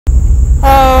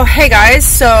Hey guys,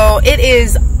 so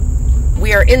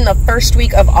we are in the first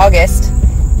week of August,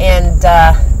 and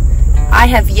I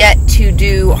have yet to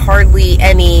do hardly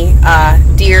any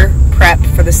deer prep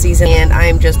for the season, and I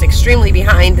am just extremely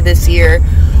behind this year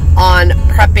on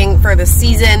prepping for the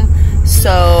season.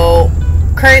 So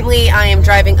currently I am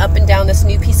driving up and down this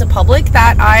new piece of public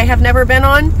that I have never been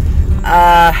on.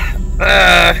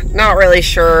 Not really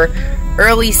sure.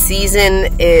 Early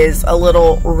season is a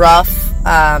little rough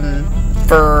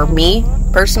for me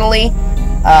personally.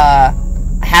 I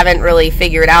haven't really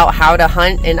figured out how to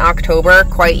hunt in October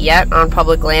quite yet on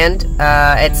public land.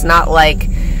 It's not like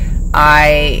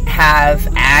I have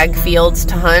ag fields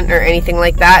to hunt or anything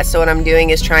like that, so what I'm doing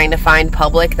is trying to find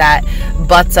public that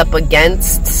butts up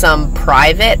against some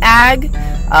private ag.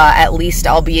 At least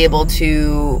I'll be able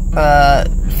to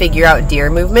figure out deer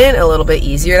movement a little bit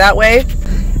easier that way.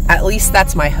 At least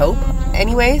that's my hope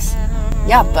anyways.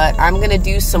 Yeah, but I'm gonna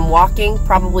do some walking,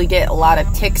 probably get a lot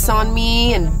of ticks on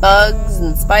me and bugs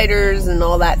and spiders and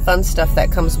all that fun stuff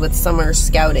that comes with summer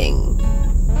scouting.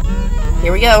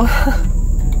 Here we go.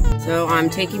 So I'm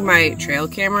taking my trail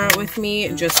camera with me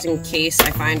just in case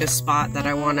I find a spot that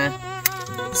I want to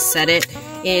set it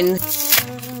in.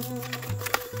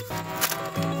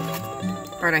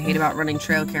 The part I hate about running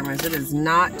trail cameras, it is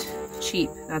not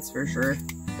cheap, that's for sure.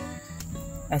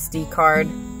 SD card.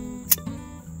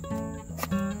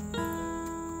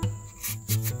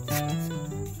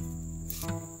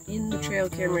 In the trail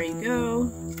camera you go.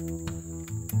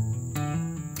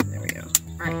 There we go.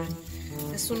 Alright.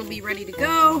 This one will be ready to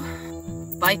go.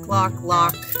 Bike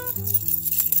lock,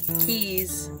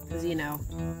 keys, because you know,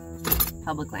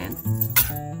 public land.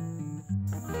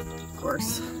 Of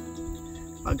course,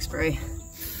 bug spray.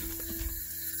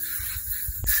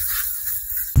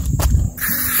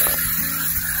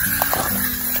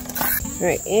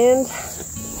 Alright, and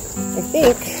I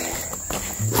think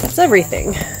that's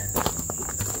everything.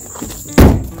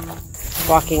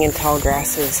 Walking in tall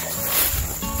grass is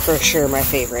for sure my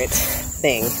favorite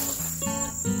thing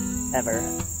ever.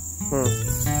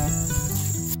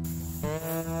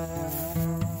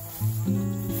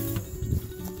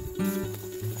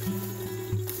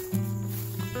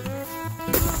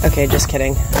 Okay, just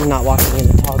kidding. I'm not walking in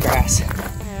the tall grass.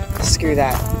 Screw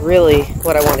that. Really,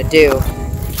 what I want to do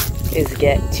is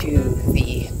get to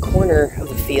the corner of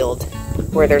the field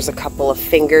where there's a couple of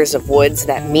fingers of woods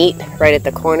that meet right at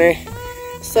the corner.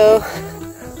 So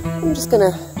I'm just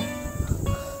gonna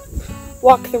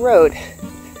walk the road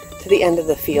to the end of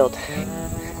the field.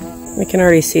 I can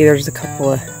already see there's a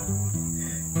couple of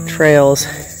trails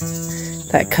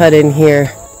that cut in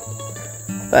here,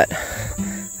 but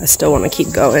I still want to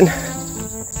keep going.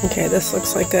 Okay, this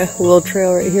looks like a little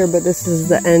trail right here, but this is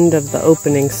the end of the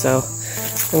opening, so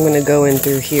I'm gonna go in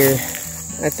through here,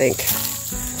 I think.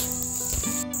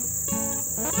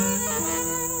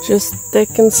 Just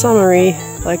thick and summery,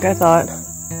 like I thought.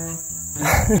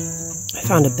 I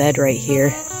found a bed right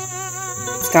here.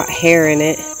 It's got hair in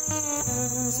it.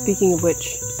 Speaking of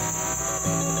which,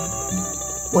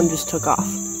 one just took off.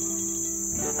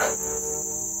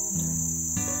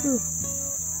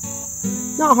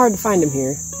 Not hard to find them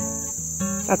here.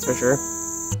 That's for sure.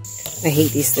 I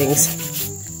hate these things.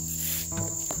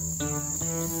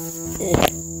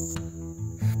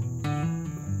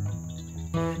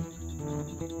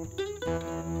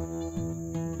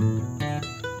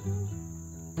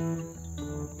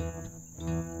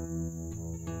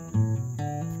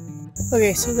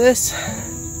 Okay, so this,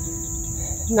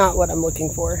 not what I'm looking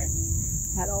for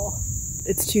at all.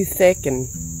 It's too thick, and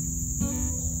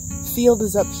field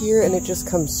is up here and it just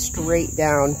comes straight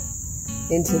down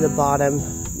into the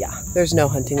bottom. Yeah, there's no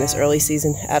hunting this early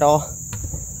season at all.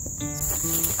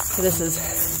 So this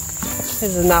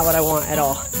is not what I want at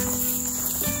all.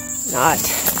 Not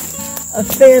a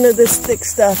fan of this thick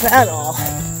stuff at all.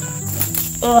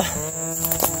 Ugh.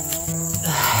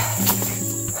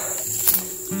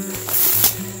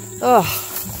 Oh,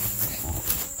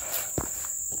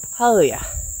 hallelujah.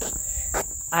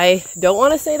 I don't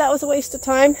want to say that was a waste of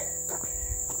time,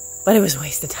 but it was a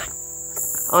waste of time.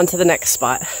 On to the next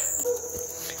spot.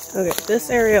 Okay, this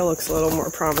area looks a little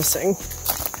more promising.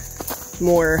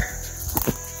 More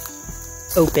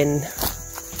open,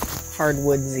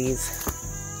 hardwoodsies.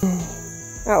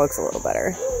 That looks a little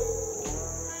better.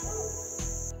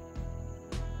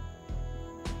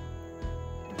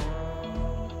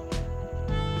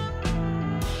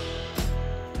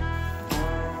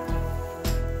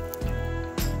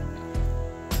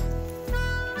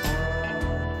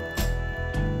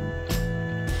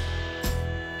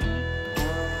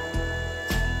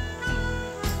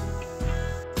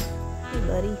 Hey,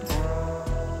 buddy.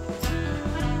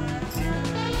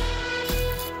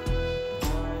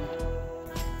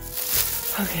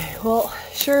 Okay, well,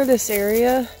 sure, this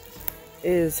area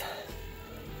is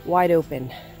wide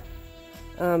open.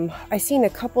 I seen a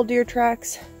couple deer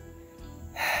tracks.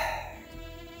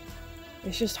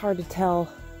 It's just hard to tell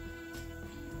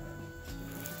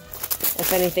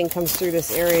if anything comes through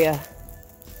this area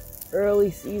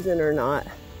early season or not.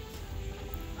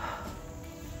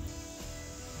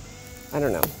 I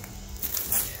don't know.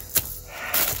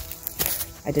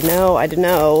 I don't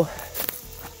know.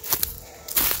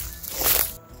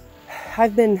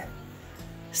 I've been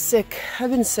sick. I've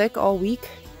been sick all week.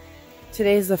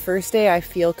 Today's the first day I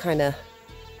feel kind of,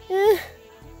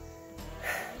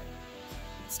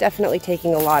 It's definitely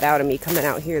taking a lot out of me coming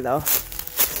out here though.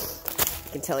 I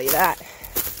can tell you that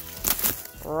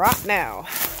right now.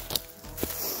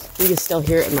 You can still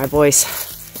hear it in my voice.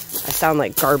 I sound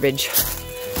like garbage.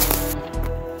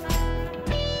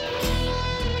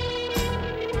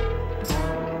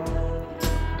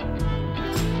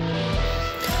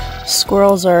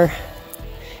 Squirrels are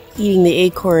eating the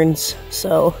acorns,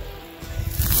 so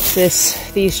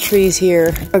these trees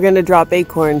here are gonna drop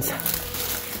acorns,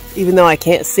 even though I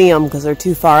can't see them because they're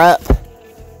too far up.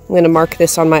 I'm gonna mark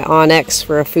this on my Onyx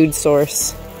for a food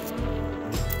source.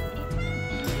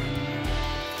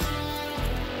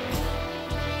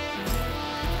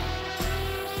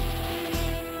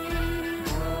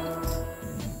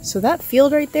 So that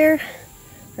field right there,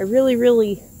 I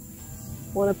really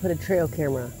want to put a trail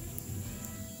camera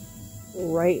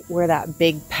right where that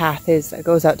big path is that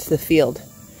goes out to the field.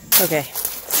 Okay,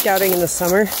 scouting in the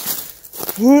summer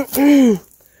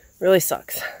really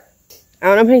sucks. I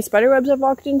don't know how many spider webs I've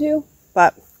walked into,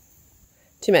 but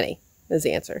too many is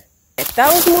the answer. If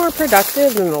that was more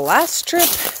productive than the last trip,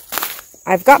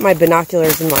 I've got my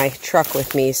binoculars in my truck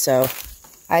with me, so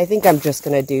I think I'm just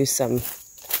gonna do some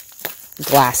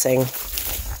glassing.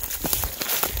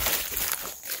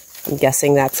 I'm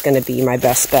guessing that's gonna be my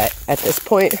best bet at this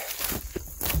point.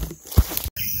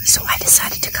 So I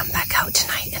decided to come back out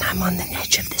tonight, and I'm on the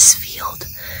edge of this field,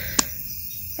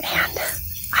 and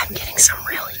I'm getting some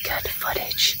really good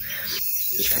footage.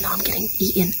 Even though I'm getting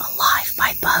eaten alive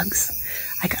by bugs,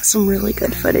 I got some really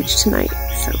good footage tonight,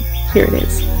 so here it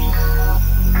is.